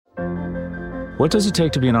What does it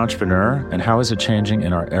take to be an entrepreneur, and how is it changing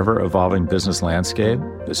in our ever-evolving business landscape?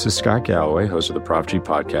 This is Scott Galloway, host of the Prop G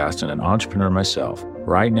podcast and an entrepreneur myself.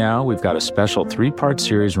 Right now, we've got a special 3-part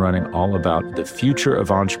series running all about the future of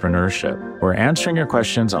entrepreneurship. We're answering your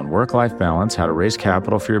questions on work-life balance, how to raise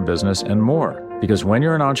capital for your business, and more. Because when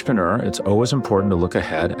you're an entrepreneur, it's always important to look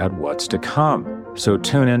ahead at what's to come. So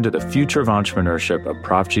tune in to the Future of Entrepreneurship, a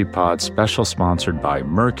Prop G Pod special sponsored by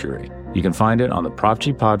Mercury. You can find it on the Prop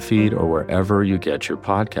G Pod feed or wherever you get your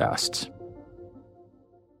podcasts.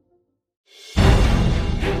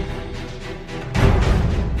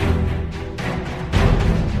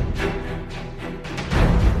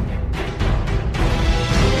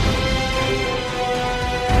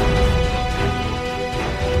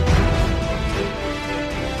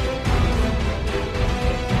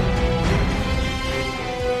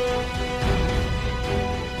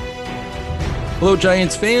 Hello,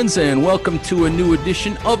 Giants fans, and welcome to a new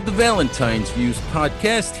edition of the Valentine's Views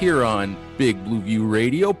podcast here on Big Blue View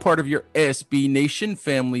Radio, part of your SB Nation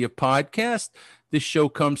family of podcasts. This show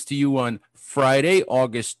comes to you on Friday,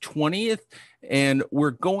 August 20th, and we're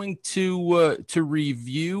going to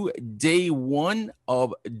review day one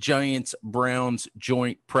of Giants-Browns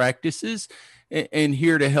joint practices. And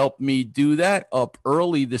here to help me do that up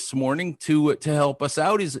early this morning to help us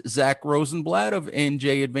out is Zach Rosenblatt of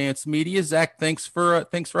NJ Advanced Media. Zach, thanks for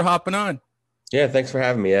hopping on. Yeah, thanks for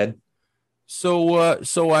having me, Ed. So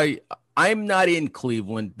I'm not in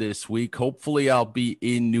Cleveland this week. Hopefully, I'll be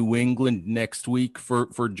in New England next week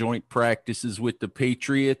for joint practices with the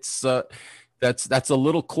Patriots. That's a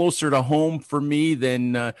little closer to home for me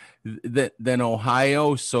than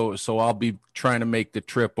Ohio. So I'll be trying to make the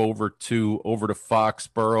trip over to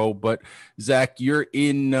Foxborough. But Zach, you're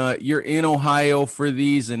in Ohio for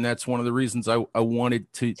these, and that's one of the reasons I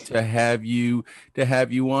wanted to have you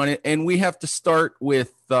on it. And we have to start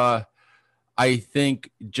with I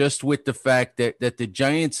think just with the fact that the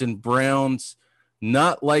Giants and Browns,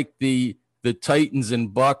 not like the Titans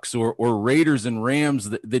and Bucks or Raiders and Rams,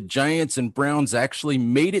 the Giants and Browns actually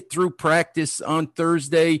made it through practice on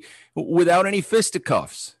Thursday without any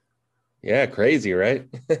fisticuffs. Yeah, crazy, right?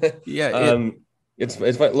 Yeah. It's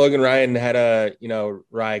funny. Logan Ryan had a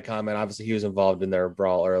riot comment. Obviously, he was involved in their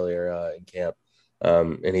brawl earlier in camp,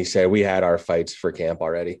 and he said we had our fights for camp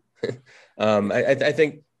already. I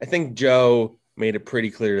think Joe made it pretty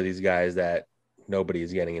clear to these guys that nobody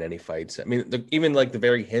is getting in any fights. I mean, even like the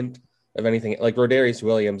very hint of anything, like Rodarius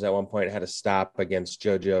Williams at one point had a stop against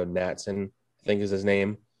JoJo Natson, I think is his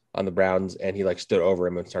name, on the Browns, and he like stood over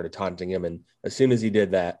him and started taunting him. And as soon as he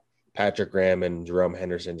did that, Patrick Graham and Jerome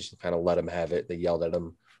Henderson just kind of let him have it. They yelled at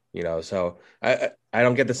him, So I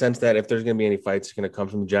don't get the sense that if there's going to be any fights, it's going to come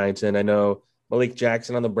from the Giants. And I know Malik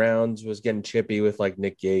Jackson on the Browns was getting chippy with like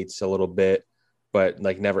Nick Gates a little bit, but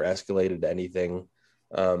like never escalated to anything.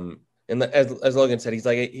 And as Logan said, he's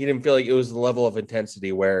like, he didn't feel like it was the level of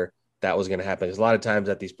intensity where that was going to happen. Because a lot of times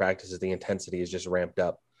at these practices, the intensity is just ramped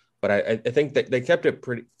up. But I think that they kept it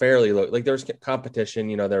pretty fairly low. Like there was competition,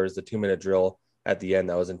 there was the 2-minute drill at the end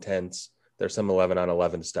that was intense. There's some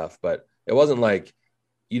 11-on-11 stuff, but it wasn't like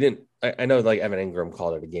you didn't. I know like Evan Ingram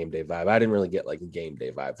called it a game day vibe. I didn't really get like a game day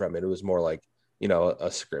vibe from it. It was more like a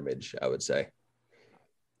scrimmage, I would say.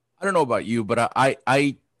 I don't know about you, but I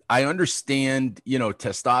understand,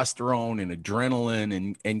 testosterone and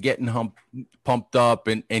adrenaline and getting pumped up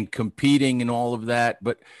and competing and all of that.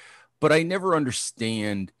 But I never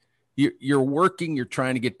understand. You're working, you're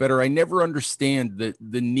trying to get better. I never understand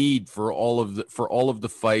the need for all of the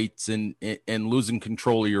fights and losing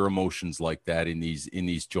control of your emotions like that in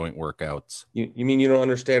these joint workouts. You mean you don't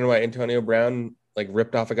understand why Antonio Brown like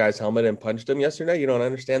ripped off a guy's helmet and punched him yesterday? You don't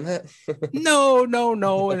understand that? No.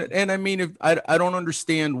 And I mean, I don't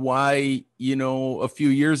understand why, a few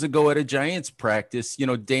years ago at a Giants practice,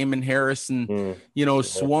 Damon Harrison,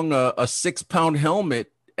 swung a 6-pound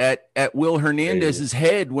helmet at Will Hernandez's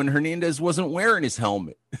head when Hernandez wasn't wearing his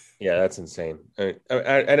helmet. Yeah, that's insane.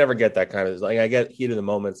 I never get that kind of, like, I get heat of the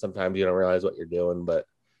moment. Sometimes you don't realize what you're doing, but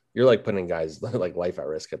you're like putting guys like life at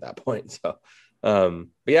risk at that point. So, but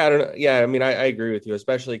yeah, I don't know. Yeah. I mean, I agree with you,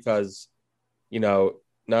 especially because, not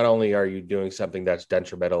only are you doing something that's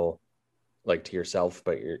detrimental, like to yourself,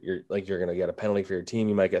 but you're going to get a penalty for your team.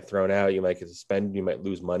 You might get thrown out. You might get suspended. You might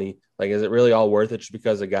lose money. Like, is it really all worth it just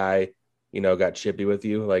because a guy, got chippy with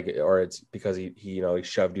you? Like, or it's because he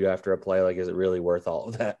shoved you after a play? Like, is it really worth all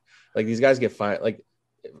of that? Like, these guys get fined. Like,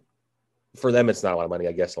 for them, it's not a lot of money,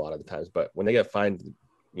 I guess, a lot of the times. But when they get fined,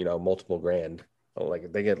 multiple grand,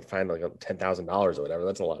 like they get fined like $10,000 or whatever,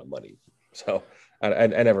 that's a lot of money. So I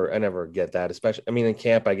never get that, especially, I mean, in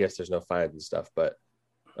camp, I guess there's no fines and stuff, but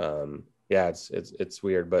yeah, it's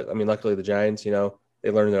weird. But I mean, luckily the Giants, they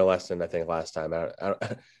learned their lesson. I think last time.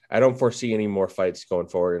 I don't foresee any more fights going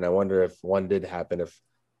forward, and I wonder if one did happen, if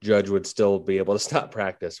Judge would still be able to stop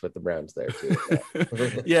practice with the Browns there too.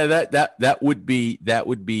 Yeah, that would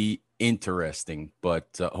be interesting, but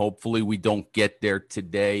hopefully we don't get there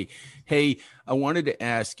today. Hey, I wanted to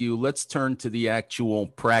ask you, let's turn to the actual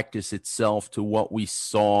practice itself, to what we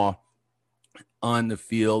saw on the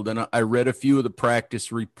field. And I read a few of the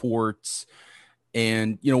practice reports,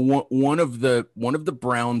 and one of the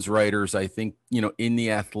Browns writers, I think, in The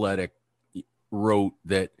Athletic, wrote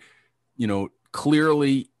that,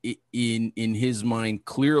 clearly in his mind,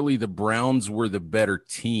 clearly the Browns were the better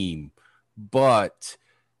team, but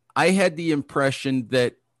I had the impression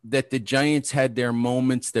that the Giants had their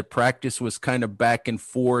moments, that practice was kind of back and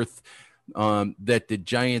forth, that the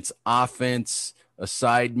Giants offense,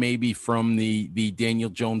 aside maybe from the Daniel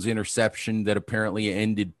Jones interception that apparently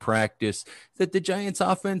ended practice, that the Giants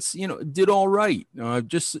offense, did all right.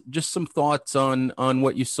 Just some thoughts on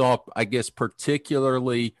what you saw, I guess,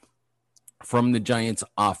 particularly from the Giants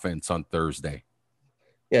offense on Thursday.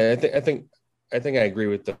 Yeah, I think I agree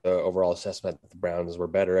with the overall assessment that the Browns were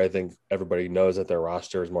better. I think everybody knows that their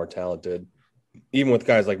roster is more talented, even with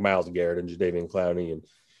guys like Myles Garrett and Jadeveon Clowney and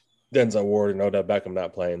Denzel Ward and Odell Beckham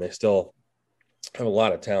not playing. They still have a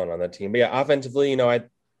lot of talent on that team. But yeah, offensively,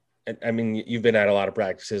 I mean, you've been at a lot of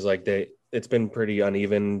practices. Like it's been pretty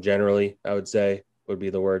uneven generally, I would say, would be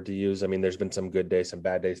the word to use. I mean, there's been some good days, some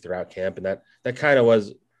bad days throughout camp, and that kind of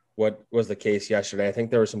was what was the case yesterday. I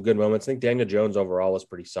think there were some good moments. I think Daniel Jones overall was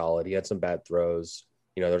pretty solid. He had some bad throws.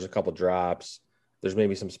 There's a couple drops. There's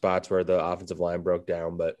maybe some spots where the offensive line broke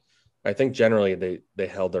down, but I think generally they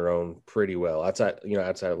held their own pretty well. Outside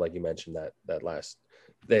of, like you mentioned, that last,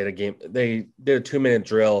 they had a game, they did a 2-minute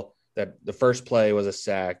drill that the first play was a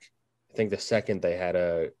sack. I think the second they had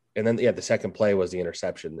the second play was the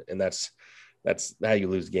interception, and that's how you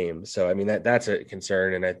lose games. So, I mean, that's a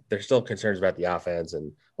concern, and there's still concerns about the offense,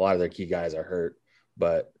 and a lot of their key guys are hurt.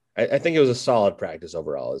 But I think it was a solid practice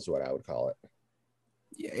overall is what I would call it.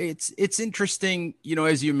 Yeah, it's interesting,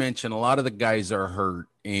 as you mentioned, a lot of the guys are hurt.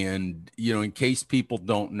 And, in case people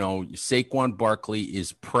don't know, Saquon Barkley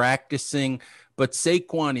is practicing, but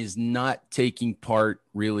Saquon is not taking part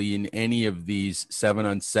really in any of these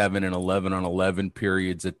 7-on-7 and 11-on-11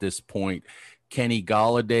 periods at this point. Kenny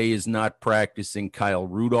Golladay is not practicing. Kyle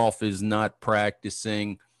Rudolph is not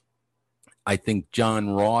practicing. I think John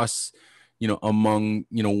Ross, among,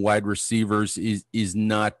 wide receivers is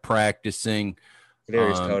not practicing.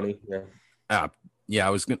 Tony. Yeah. Yeah.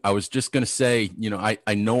 I was just going to say,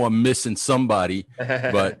 I know I'm missing somebody,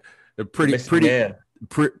 but they're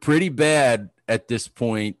pretty bad at this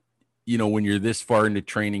point. When you're this far into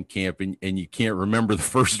training camp and you can't remember the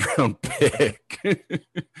first round pick.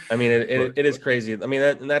 I mean, it is crazy. I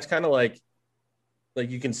mean, that's kind of like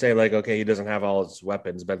you can say like, okay, he doesn't have all his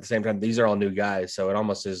weapons, but at the same time, these are all new guys. So it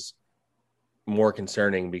almost is more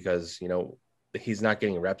concerning because, he's not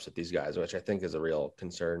getting reps with these guys, which I think is a real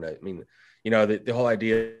concern. I mean, the whole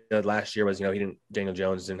idea last year was, Daniel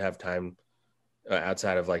Jones didn't have time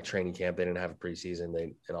outside of like training camp. They didn't have a preseason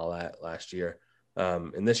and all that last year.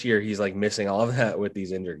 And this year he's like missing all of that with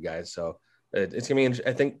these injured guys. So it's going to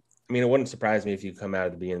be, it wouldn't surprise me if you come out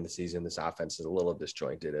at the beginning of the season, this offense is a little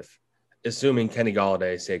disjointed, if assuming Kenny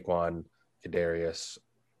Golladay, Saquon, Kadarius,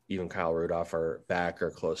 even Kyle Rudolph are back or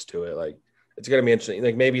close to it. Like, it's going to be interesting.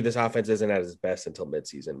 Like, maybe this offense isn't at its best until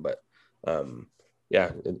midseason, but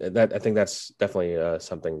yeah, I think that's definitely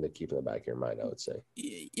something to keep in the back of your mind, I would say.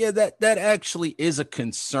 Yeah, that actually is a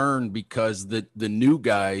concern because the new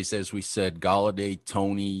guys, as we said, Golladay,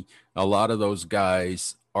 Tony, a lot of those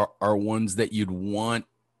guys are ones that you'd want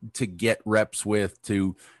to get reps with,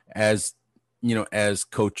 to, as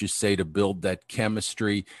coaches say, to build that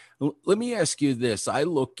chemistry. Let me ask you this. I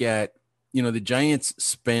look at, the Giants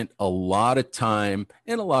spent a lot of time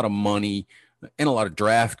and a lot of money and a lot of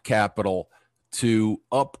draft capital to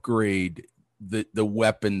upgrade the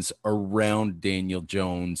weapons around Daniel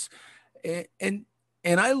Jones. And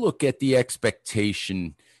I look at the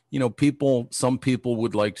expectation, some people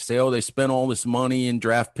would like to say, oh, they spent all this money in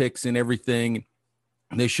draft picks and everything.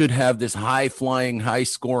 They should have this high flying, high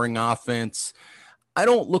scoring offense. I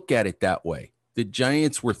don't look at it that way. The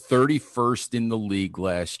Giants were 31st in the league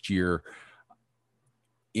last year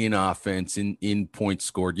in offense, in points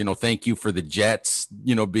scored. Thank you for the Jets,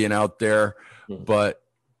 being out there. But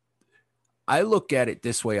I look at it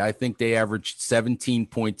this way. I think they averaged 17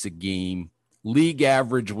 points a game. League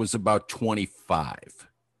average was about 25.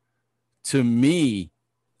 To me,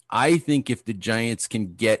 I think if the Giants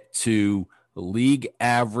can get to league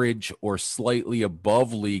average or slightly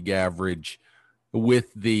above league average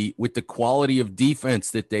with the quality of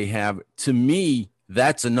defense that they have, to me,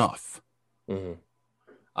 that's enough. Mm-hmm.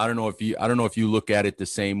 I don't know if you look at it the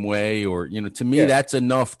same way, or, to me, that's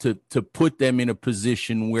enough to put them in a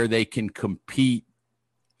position where they can compete,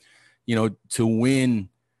 to win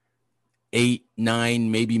 8,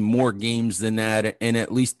 9, maybe more games than that, and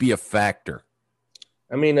at least be a factor.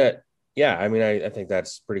 I mean, I think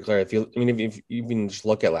that's pretty clear. If you even just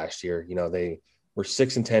look at last year, they were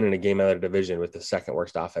 6-10 in a game out of the division with the second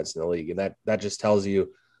worst offense in the league, and that just tells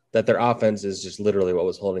you that their offense is just literally what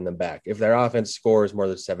was holding them back. If their offense scores more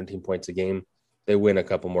than 17 points a game, they win a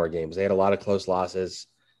couple more games. They had a lot of close losses.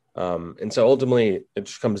 And so ultimately it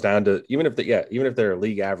just comes down to, even if they're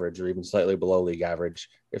league average or even slightly below league average,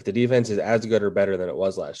 if the defense is as good or better than it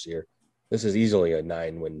was last year, this is easily a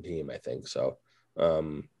 9-win team, I think. So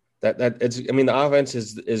the offense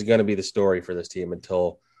is going to be the story for this team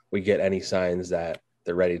until we get any signs that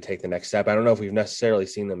they're ready to take the next step. I don't know if we've necessarily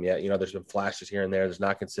seen them yet. There's been flashes here and there. There's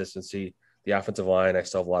not consistency. The offensive line, I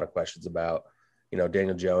still have a lot of questions about.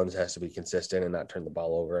 Daniel Jones has to be consistent and not turn the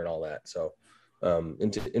ball over and all that. So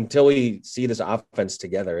until we see this offense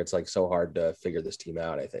together, it's like so hard to figure this team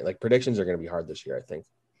out. I think like predictions are going to be hard this year, I think.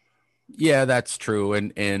 Yeah, that's true.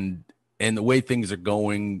 And the way things are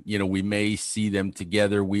going, we may see them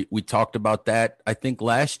together. We talked about that, I think,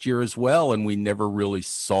 last year as well. And we never really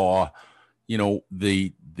saw,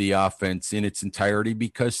 the offense in its entirety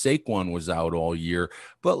because Saquon was out all year.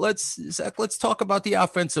 But Zach, let's talk about the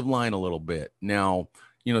offensive line a little bit. Now,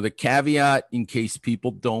 the caveat, in case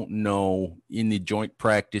people don't know, in the joint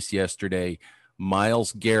practice yesterday,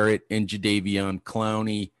 Myles Garrett and Jadeveon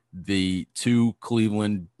Clowney, the two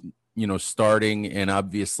Cleveland, starting and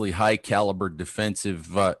obviously high caliber defensive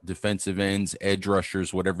ends, edge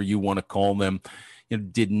rushers, whatever you want to call them,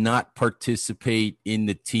 did not participate in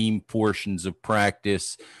the team portions of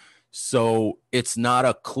practice. So it's not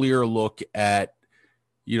a clear look at,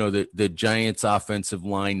 the Giants offensive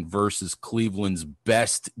line versus Cleveland's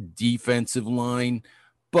best defensive line.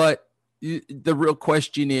 But the real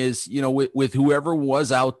question is, with whoever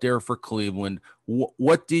was out there for Cleveland,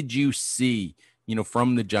 what did you see,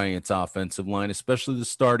 from the Giants offensive line, especially the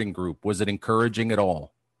starting group? Was it encouraging at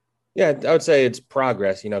all? Yeah, I would say it's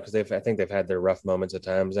progress, because I think they've had their rough moments at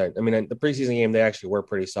times. The preseason game, they actually were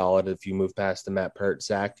pretty solid if you move past the Matt Peart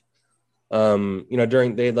sack. They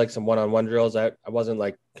had like some one-on-one drills. I wasn't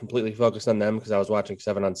like completely focused on them because I was watching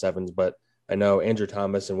 7-on-7s, but I know Andrew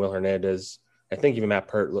Thomas and Will Hernandez, I think even Matt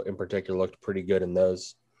Peart in particular, looked pretty good in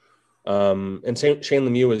those. And Shane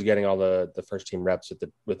Lemieux was getting all the first team reps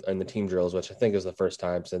in the team drills, which I think is the first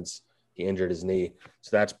time since he injured his knee. So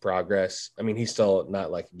that's progress. He's still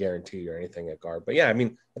not like a guarantee or anything at guard, but yeah, I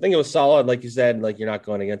think it was solid. Like you said, like you're not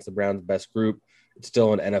going against the Browns' best group. It's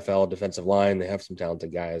still an NFL defensive line. They have some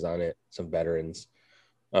talented guys on it, some veterans.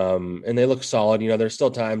 And they look solid. There's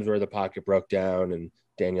still times where the pocket broke down and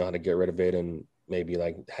Daniel had to get rid of it and maybe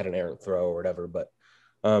like had an errant throw or whatever, but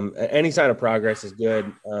any sign of progress is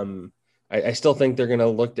good. I still think they're going to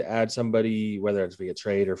look to add somebody, whether it's via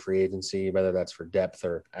trade or free agency, whether that's for depth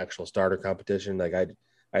or actual starter competition. Like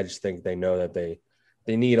I just think they know that they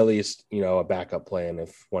need at least, a backup plan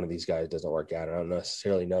if one of these guys doesn't work out. I don't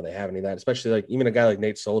necessarily know they have any of that, especially like even a guy like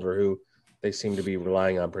Nate Solder, who they seem to be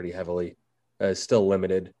relying on pretty heavily, is still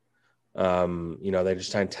limited. They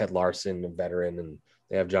just signed Ted Larson, a veteran, and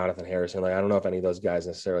they have Jonathan Harrison. Like, I don't know if any of those guys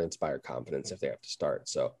necessarily inspire confidence if they have to start.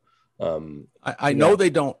 So I know they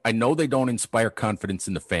don't. I know they don't inspire confidence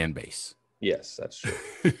in the fan base. Yes, that's true.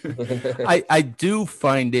 I do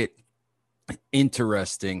find it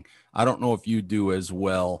interesting. I don't know if you do as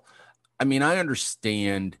well. I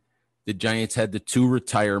understand the Giants had the two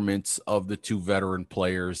retirements of the two veteran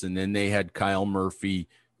players, and then they had Kyle Murphy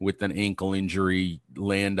with an ankle injury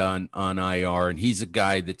land on IR. And he's a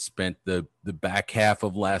guy that spent the back half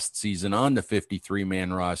of last season on the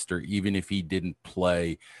 53-man roster, even if he didn't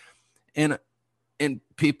play. And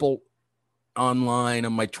people online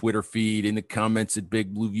on my Twitter feed, in the comments at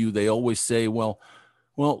Big Blue View, they always say, well,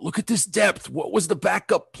 look at this depth. What was the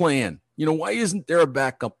backup plan? Why isn't there a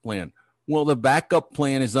backup plan? Well, the backup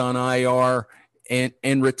plan is on IR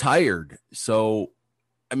and retired. So,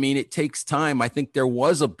 it takes time. I think there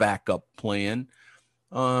was a backup plan.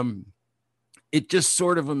 It just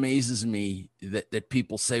sort of amazes me that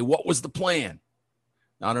people say, what was the plan?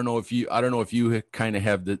 I don't know if you kind of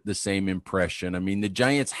have the same impression. The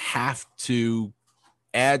Giants have to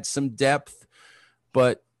add some depth,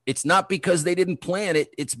 but it's not because they didn't plan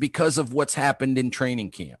it. It's because of what's happened in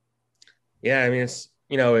training camp. Yeah. It's,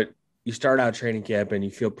 you start out training camp and you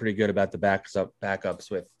feel pretty good about the backups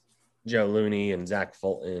with Joe Looney and Zach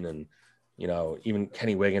Fulton, and even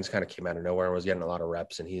Kenny Wiggins kind of came out of nowhere and was getting a lot of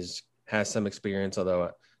reps, and has some experience,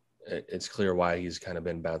 although it's clear why he's kind of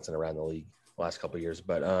been bouncing around the league the last couple of years.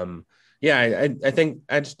 But I think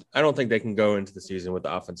I don't think they can go into the season with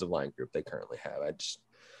the offensive line group they currently have.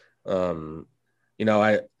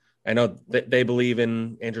 I know they believe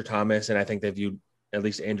in Andrew Thomas, and I think they view at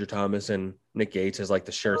least Andrew Thomas and Nick Gates as like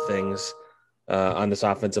the sure things on this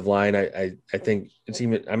offensive line. I think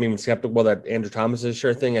I'm even skeptical that Andrew Thomas is a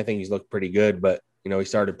sure thing. I think he's looked pretty good, but he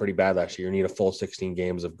started pretty bad last year. You need a full 16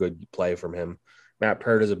 games of good play from him. Matt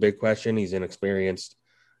Pert is a big question. He's inexperienced.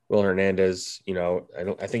 Will Hernandez,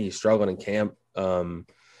 I think he struggled in camp. And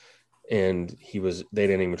they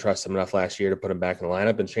didn't even trust him enough last year to put him back in the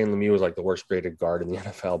lineup. And Shane Lemieux was like the worst graded guard in the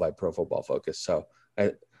NFL by Pro Football Focus. So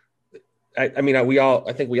I think we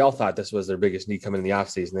all thought this was their biggest need coming in the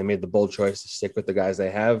offseason. They made the bold choice to stick with the guys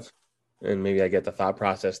they have. And maybe I get the thought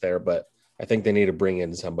process there, but I think they need to bring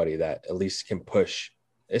in somebody that at least can push,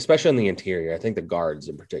 especially on the interior. I think the guards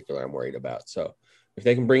in particular I'm worried about. So if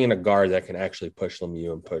they can bring in a guard that can actually push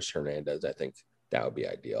Lemieux and push Hernandez, I think that would be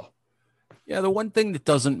ideal. Yeah, the one thing that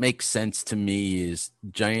doesn't make sense to me is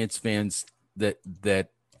Giants fans that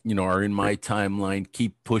are in my timeline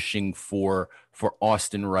keep pushing for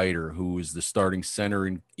Austin Reiter, who was the starting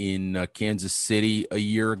center in Kansas City a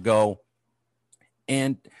year ago.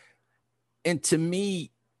 And to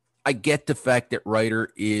me, I get the fact that Reiter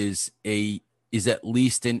is at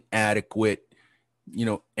least an adequate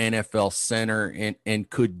NFL center and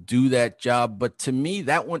could do that job. But to me,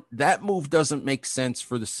 that move doesn't make sense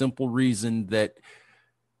for the simple reason that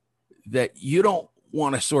you don't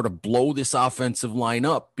want to sort of blow this offensive line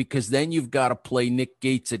up, because then you've got to play Nick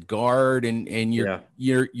Gates at guard and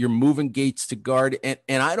you're moving Gates to guard.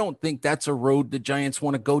 And I don't think that's a road the Giants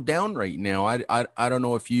want to go down right now. I don't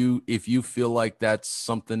know if you feel like that's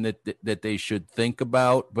something that they should think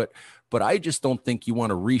about, but I just don't think you want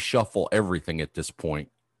to reshuffle everything at this point.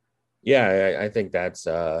 Yeah, I think that's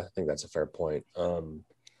a fair point. I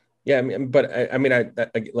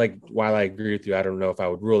while I agree with you, I don't know if I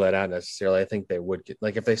would rule that out necessarily. I think they would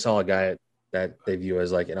if they saw a guy that they view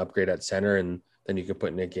as like an upgrade at center, and then you could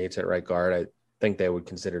put Nick Gates at right guard, I think they would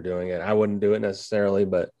consider doing it. I wouldn't do it necessarily,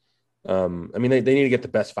 but they need to get the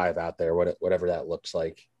best five out there, whatever that looks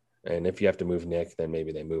like. And if you have to move Nick, then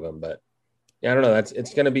maybe they move him. But yeah, I don't know.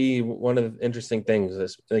 It's going to be one of the interesting things.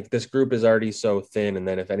 This group is already so thin, and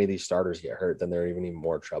then if any of these starters get hurt, then they're even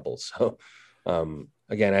more trouble. So,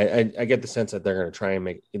 again, I get the sense that they're going to try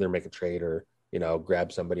and either make a trade or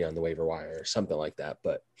grab somebody on the waiver wire or something like that.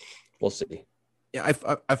 But we'll see. Yeah,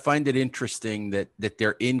 I find it interesting that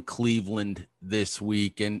they're in Cleveland this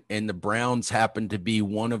week, and the Browns happen to be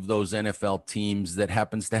one of those NFL teams that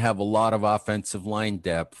happens to have a lot of offensive line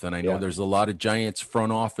depth. And I know there's a lot of Giants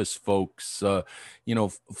front office folks,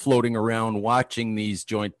 floating around watching these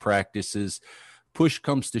joint practices. Push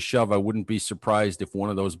comes to shove, I wouldn't be surprised if one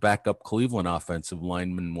of those backup Cleveland offensive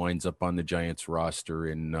linemen winds up on the Giants roster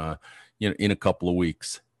in a couple of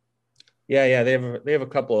weeks. Yeah, they have a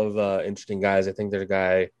couple of interesting guys. I think there's a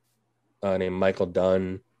guy named Michael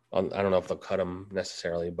Dunn. I don't know if they'll cut him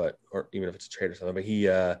necessarily, or even if it's a trade or something. But he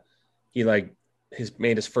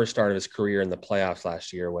made his first start of his career in the playoffs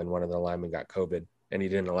last year when one of the linemen got COVID and he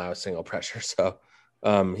didn't allow a single pressure. So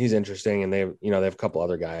he's interesting, and they have a couple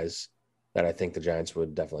other guys that I think the Giants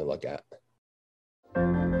would definitely look at.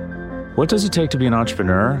 What does it take to be an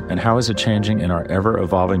entrepreneur, and how is it changing in our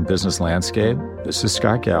ever-evolving business landscape? This is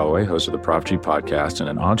Scott Galloway, host of the Prop G podcast and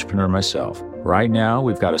an entrepreneur myself. Right now,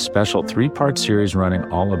 we've got a special 3-part series running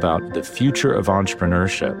all about the future of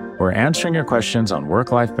entrepreneurship. We're answering your questions on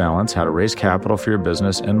work-life balance, how to raise capital for your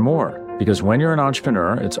business, and more. Because when you're an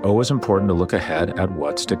entrepreneur, it's always important to look ahead at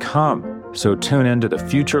what's to come. So tune in to the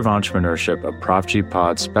Future of Entrepreneurship, a Prop G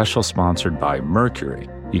pod special sponsored by Mercury.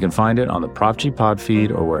 You can find it on the Prop G Pod feed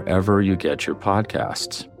or wherever you get your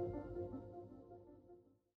podcasts.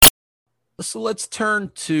 So let's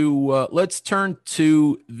turn to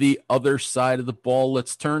the other side of the ball.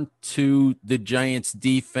 Let's turn to the Giants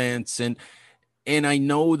defense, and I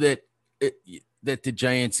know that the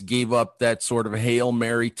Giants gave up that sort of Hail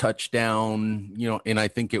Mary touchdown, and I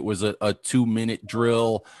think it was a 2-minute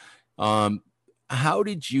drill. How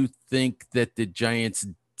did you think that the Giants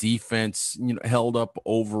defense held up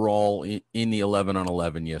overall in the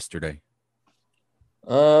 11-on-11 yesterday?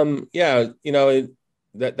 That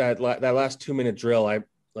last 2-minute drill,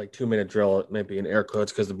 2-minute drill, maybe in air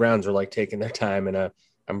quotes, because the Browns are taking their time, and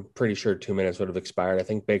I'm pretty sure 2 minutes would have expired. I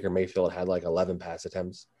think Baker Mayfield had 11 pass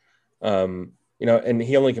attempts, and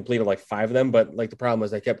he only completed 5 of them, but the problem was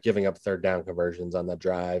they kept giving up third down conversions on that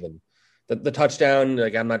drive, and the touchdown,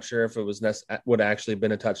 like I'm not sure if it was would have actually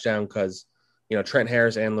been a touchdown because Trent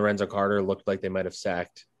Harris and Lorenzo Carter looked like they might have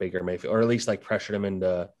sacked Baker Mayfield, or at least like pressured him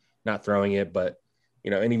into not throwing it. But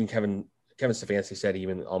and even Kevin Stefanski said he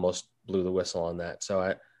even almost blew the whistle on that. So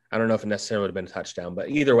I don't know if it necessarily would have been a touchdown, but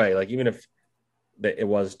either way, like even if it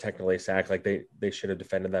was technically a sack, like they should have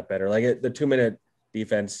defended that better. Like the 2-minute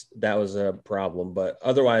defense, that was a problem, but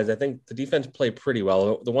otherwise, I think the defense played pretty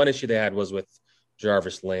well. The one issue they had was with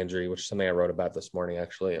Jarvis Landry, which is something I wrote about this morning.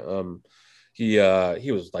 Actually,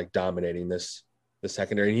 he was like dominating the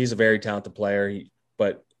secondary, and he's a very talented player.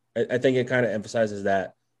 But I think it kind of emphasizes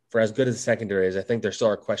that for as good as the secondary is, I think there still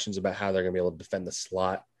are questions about how they're going to be able to defend the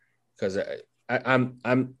slot. Because I'm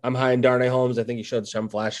high in Darnay Holmes. I think he showed some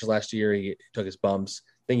flashes last year. He took his bumps.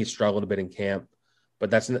 I think he struggled a bit in camp,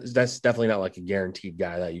 but that's definitely not like a guaranteed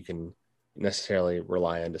guy that you can necessarily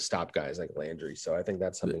rely on to stop guys like Landry. So I think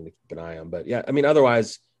that's something to keep an eye on. But yeah, I mean,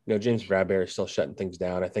 otherwise, James Bradbury is still shutting things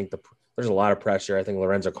down. I think there's a lot of pressure. I think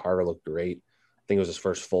Lorenzo Carter looked great. I think it was his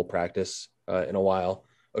first full practice in a while.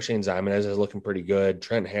 O'Shane Ximenez is looking pretty good.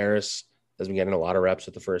 Trent Harris has been getting a lot of reps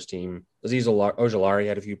with the first team. Azeez Ojulari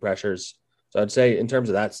had a few pressures. So I'd say in terms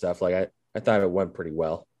of that stuff, like I thought it went pretty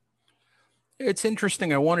well. It's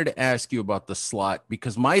interesting. I wanted to ask you about the slot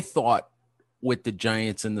because my thought with the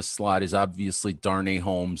Giants in the slot is obviously Darnay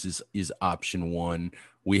Holmes is option one.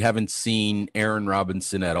 We haven't seen Aaron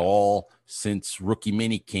Robinson at all since rookie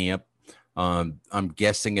minicamp. I'm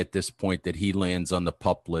guessing at this point that he lands on the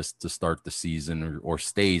PUP list to start the season or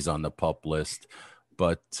stays on the PUP list.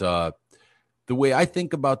 But the way I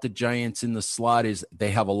think about the Giants in the slot is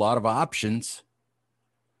they have a lot of options,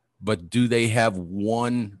 but do they have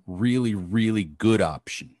one really, really good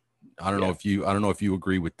option? I don't know if you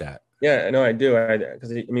agree with that. Yeah, no, I do.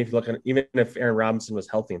 Because if you look at even if Aaron Robinson was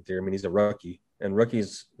healthy in theory, I mean, he's a rookie, and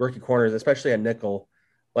rookie corners, especially at nickel.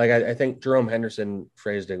 Like I think Jerome Henderson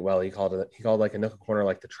phrased it well. He called like a nickel corner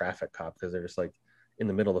like the traffic cop because they're just like in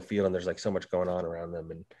the middle of the field and there's like so much going on around them,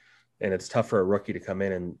 and it's tough for a rookie to come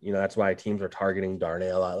in, and that's why teams were targeting Darnay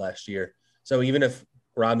a lot last year. So even if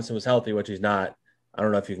Robinson was healthy, which he's not, I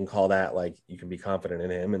don't know if you can call that like you can be confident in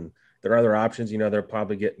him. And there are other options. They'll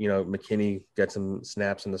probably get McKinney get some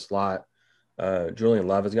snaps in the slot. Julian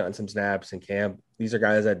Love has gotten some snaps in camp. These are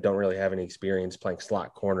guys that don't really have any experience playing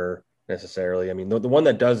slot corner necessarily. I mean, the one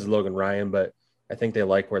that does is Logan Ryan, but I think they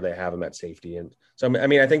like where they have him at safety. And so, I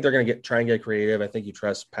mean, I think they're going to try and get creative. I think you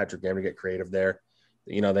trust Patrick Graham to get creative there.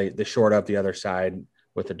 They short up the other side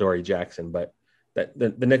with the Dory Jackson, but that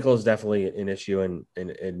the nickel is definitely an issue.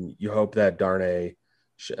 And you hope that Darnay,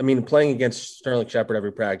 playing against Sterling Shepard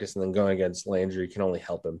every practice and then going against Landry can only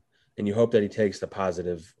help him. And you hope that he takes the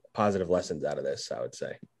positive lessons out of this, I would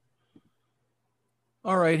say.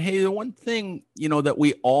 All right. Hey, the one thing, that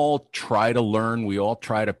we all try to learn, we all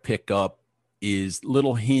try to pick up is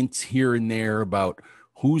little hints here and there about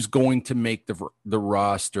who's going to make the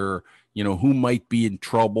roster, who might be in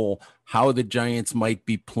trouble, how the Giants might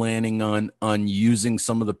be planning on using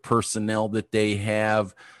some of the personnel that they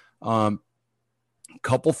have.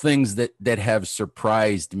 Couple things that have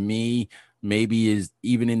surprised me, maybe is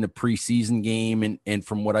even in the preseason game. And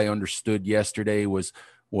from what I understood yesterday was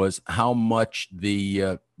how much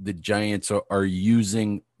the Giants are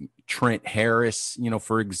using Trent Harris,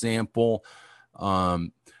 for example.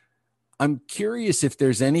 I'm curious if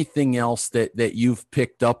there's anything else that you've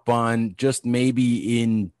picked up on, just maybe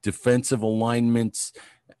in defensive alignments,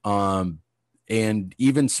 and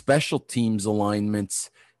even special teams alignments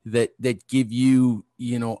that give you,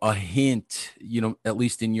 a hint, at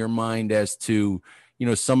least in your mind as to,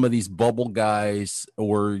 some of these bubble guys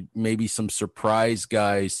or maybe some surprise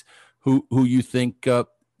guys who you think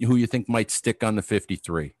might stick on the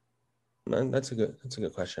 53. That's a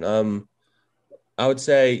good question. I would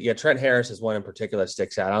say, yeah, Trent Harris is one in particular that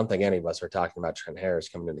sticks out. I don't think any of us are talking about Trent Harris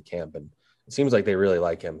coming into camp, and it seems like they really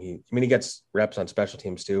like him. He gets reps on special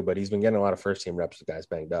teams too, but he's been getting a lot of first team reps with guys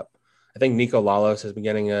banged up. I think Nico Lalos has been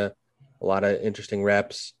getting a lot of interesting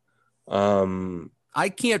reps. I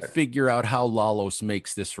can't figure out how Lalos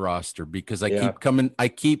makes this roster because I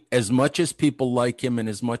keep as much as people like him and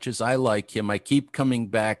as much as I like him, I keep coming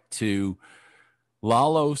back to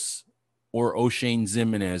Lalos or O'Shane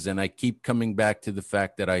Ximenez, and I keep coming back to the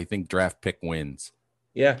fact that I think draft pick wins.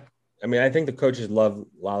 Yeah. I think the coaches love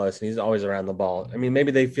Lalos, and he's always around the ball.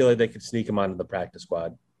 Maybe they feel like they could sneak him onto the practice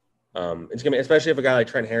squad. It's going to be, especially if a guy like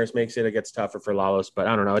Trent Harris makes it gets tougher for Lalos, but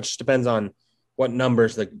I don't know. It just depends on what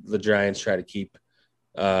numbers the Giants try to keep,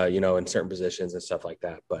 in certain positions and stuff like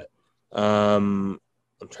that. But I'm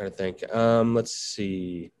trying to think. Let's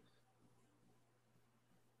see.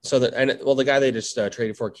 So the guy they just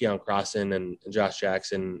traded for, Keon Crossan and Josh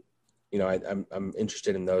Jackson, I'm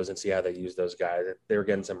interested in those and see how they use those guys. They were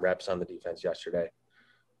getting some reps on the defense yesterday.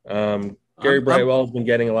 Gary Brightwell has been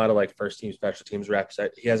getting a lot of like first team special teams reps.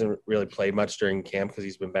 He hasn't really played much during camp because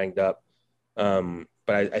he's been banged up.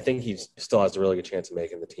 But I think he still has a really good chance of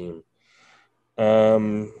making the team.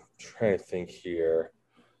 Trying to think here.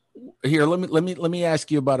 Here, let me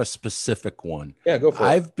ask you about a specific one. Yeah, go for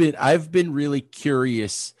it. I've been really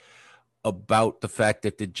curious about the fact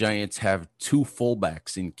that the Giants have two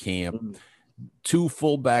fullbacks in camp, two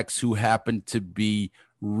fullbacks who happen to be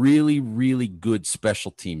really, really good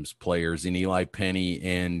special teams players in Eli Penny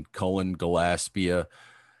and Cullen Gillespie.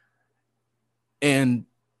 And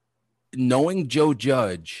knowing Joe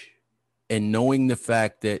Judge and knowing the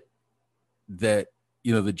fact that the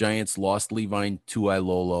Giants lost Levine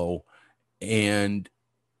Tuilolo, and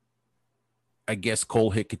I guess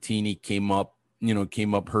Cole Hicatini came up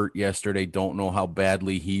hurt yesterday. Don't know how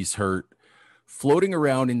badly he's hurt. Floating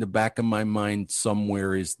around in the back of my mind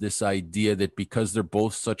somewhere is this idea that because they're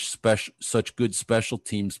both such good special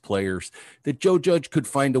teams players, that Joe Judge could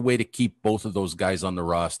find a way to keep both of those guys on the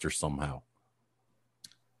roster somehow.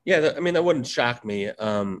 Yeah, that wouldn't shock me.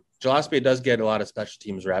 Gillespie does get a lot of special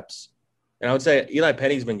teams reps. And I would say Eli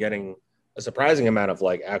Penny's been getting a surprising amount of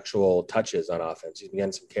like actual touches on offense. He's been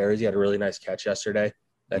getting some carries. He had a really nice catch yesterday.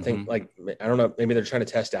 I think I don't know, maybe they're trying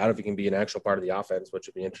to test out if he can be an actual part of the offense, which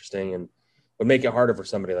would be interesting and would make it harder for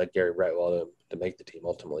somebody like Gary Brightwell to make the team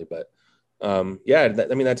ultimately. But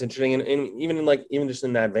that's interesting. And even just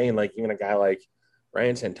in that vein, like even a guy like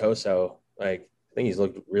Ryan Santoso, like I think he's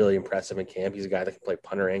looked really impressive in camp. He's a guy that can play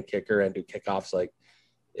punter and kicker and do kickoffs. Like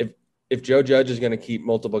if Joe Judge is going to keep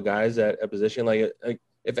multiple guys at a position, like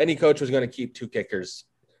if any coach was going to keep two kickers,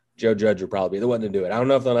 Joe Judge would probably be the one to do it. I don't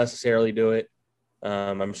know if they'll necessarily do it.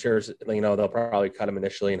 I'm sure, they'll probably cut him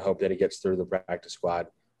initially and hope that he gets through the practice squad.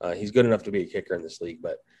 He's good enough to be a kicker in this league,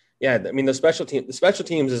 but yeah, the special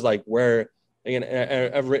teams is like where, again,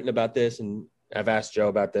 I've written about this and I've asked Joe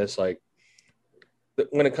about this. Like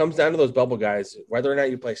when it comes down to those bubble guys, whether or not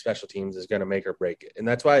you play special teams is going to make or break it. And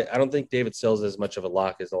that's why I don't think David Sills is as much of a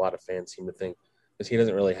lock as a lot of fans seem to think, because he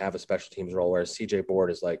doesn't really have a special teams role. Whereas CJ Board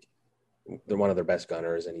is like, they're one of their best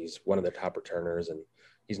gunners and he's one of their top returners and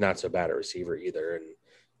he's not so bad at receiver either.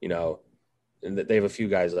 And they have a few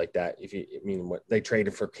guys like that. What they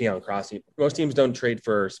traded for Keon Crossy, most teams don't trade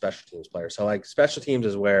for special teams players. So like special teams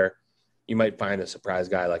is where you might find a surprise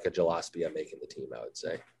guy like a Gillespie making the team, I would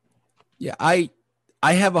say. Yeah.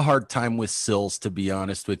 I have a hard time with Sills, to be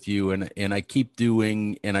honest with you. And I keep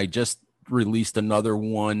doing, and I just released another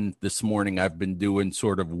one this morning. I've been doing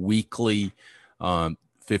sort of weekly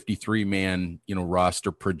 53-man,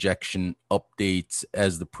 roster projection updates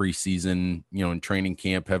as the preseason, and training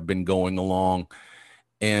camp have been going along.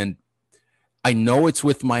 And I know it's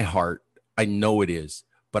with my heart. I know it is,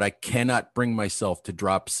 but I cannot bring myself to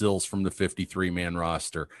drop Sills from the 53-man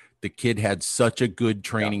roster. The kid had such a good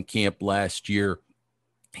training camp last year.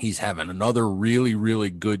 He's having another really, really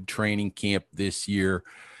good training camp this year.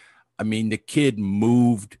 I mean, the kid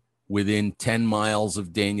moved within 10 miles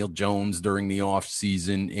of Daniel Jones during the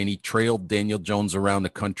offseason, and he trailed Daniel Jones around the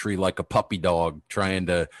country like a puppy dog, trying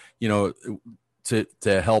to,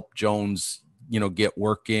 to help Jones, get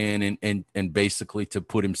work in and basically to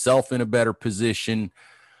put himself in a better position.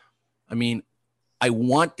 I mean, I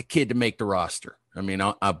want the kid to make the roster. I mean,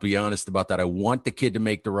 I'll be honest about that. I want the kid to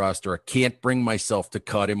make the roster. I can't bring myself to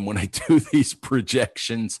cut him when I do these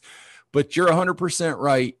projections, but you're 100%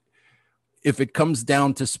 right. If it comes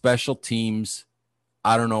down to special teams,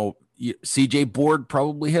 I don't know. CJ Board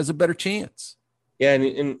probably has a better chance. Yeah,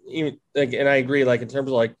 and even like, and I agree. Like in terms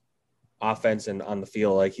of like offense and on the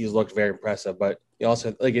field, like he's looked very impressive. But you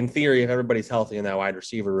also, like in theory, if everybody's healthy in that wide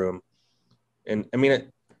receiver room, and I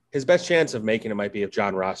mean, his best chance of making it might be if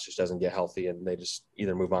John Ross just doesn't get healthy and they just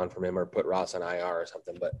either move on from him or put Ross on IR or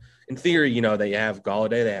something. But in theory, they have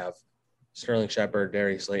Golladay, they have Sterling Shepard,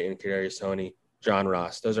 Darius Slayton, Kadarius Toney, John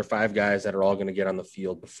Ross. Those are 5 guys that are all going to get on the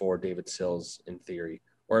field before David Sills, in theory,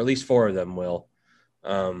 or at least 4 of them will,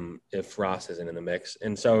 if Ross isn't in the mix.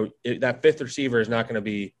 And so that 5th receiver is not going to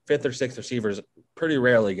be 5th or 6th receiver is pretty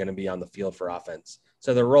rarely going to be on the field for offense.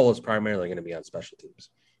 So their role is primarily going to be on special teams.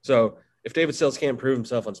 So if David Sills can't prove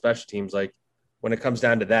himself on special teams, like when it comes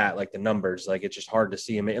down to that, like the numbers, like it's just hard to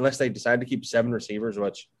see him unless they decide to keep 7 receivers,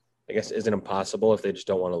 which I guess isn't impossible if they just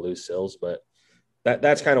don't want to lose Sills. But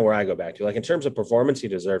that's kind of where I go back to. Like in terms of performance, he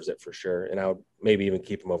deserves it for sure. And I would maybe even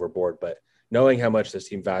keep him overboard. But knowing how much this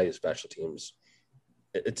team values special teams,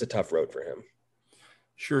 it's a tough road for him.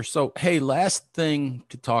 Sure. So, hey, last thing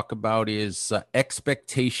to talk about is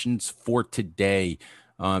expectations for today.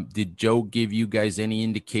 Did Joe give you guys any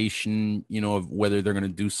indication, of whether they're going to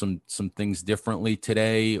do some things differently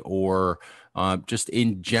today, or just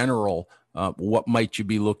in general, what might you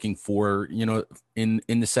be looking for, in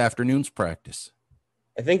this afternoon's practice?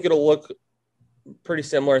 I think it'll look pretty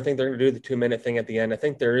similar. I think they're going to do the 2-minute thing at the end. I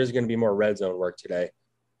think there is going to be more red zone work today.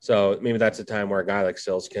 So maybe that's a time where a guy like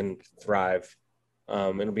Sills can thrive.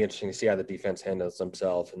 It'll be interesting to see how the defense handles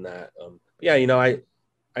themselves in that. I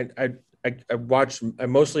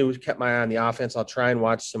mostly kept my eye on the offense. I'll try and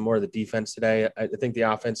watch some more of the defense today. I think the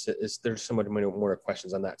offense there's so many more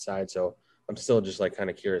questions on that side. So I'm still just kind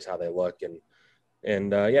of curious how they look.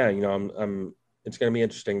 It's going to be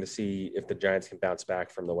interesting to see if the Giants can bounce back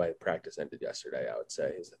from the way practice ended yesterday, I would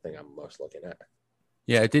say, is the thing I'm most looking at.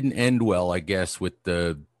 Yeah, it didn't end well, I guess, with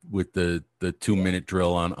the 2-minute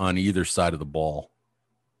drill on either side of the ball.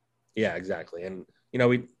 Yeah, exactly. And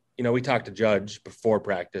we talked to Judge before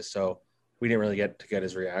practice, so we didn't really get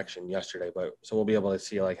his reaction yesterday, but so we'll be able to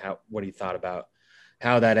see what he thought about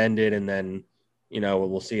how that ended, and then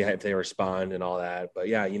we'll see if they respond and all that. But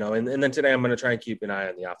yeah, and then today I'm going to try and keep an eye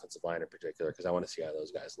on the offensive line in particular, because I want to see how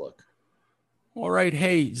those guys look. All right.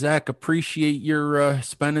 Hey, Zach, appreciate your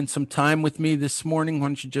spending some time with me this morning. Why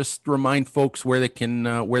don't you just remind folks where they can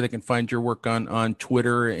find your work on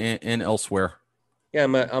Twitter and elsewhere? Yeah,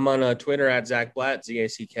 I'm on Twitter at Zach Blatt,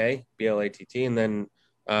 ZACK BLATT, and then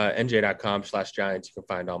NJ.com/Giants. You can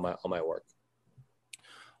find all my work.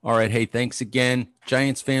 All right. Hey, thanks again.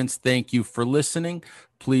 Giants fans, thank you for listening.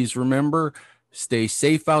 Please remember, stay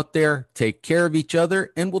safe out there, take care of each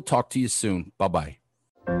other, and we'll talk to you soon. Bye-bye.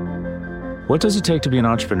 What does it take to be an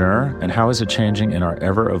entrepreneur, and how is it changing in our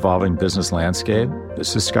ever-evolving business landscape?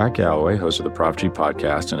 This is Scott Galloway, host of the Prop G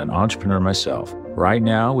Podcast and an entrepreneur myself. Right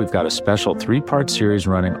now, we've got a special 3-part series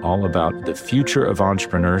running all about the future of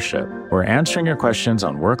entrepreneurship. We're answering your questions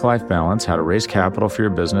on work-life balance, how to raise capital for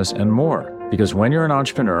your business, and more. Because when you're an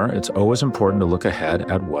entrepreneur, it's always important to look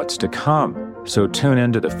ahead at what's to come. So tune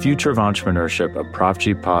in to the Future of Entrepreneurship, a Prop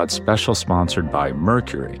G Pod special sponsored by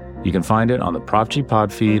Mercury. You can find it on the Prop G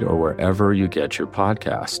Pod feed or wherever you get your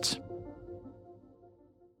podcasts.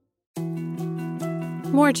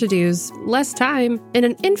 More to-dos, less time, and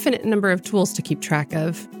an infinite number of tools to keep track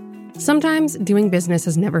of. Sometimes doing business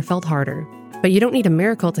has never felt harder, but you don't need a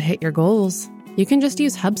miracle to hit your goals. You can just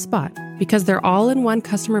use HubSpot, because their all-in-one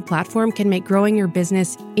customer platform can make growing your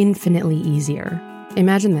business infinitely easier.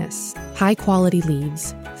 Imagine this: high-quality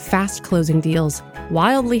leads, fast closing deals,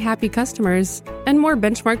 wildly happy customers, and more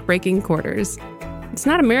benchmark-breaking quarters. It's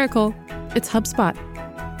not a miracle, it's HubSpot.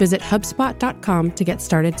 Visit HubSpot.com to get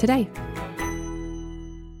started today.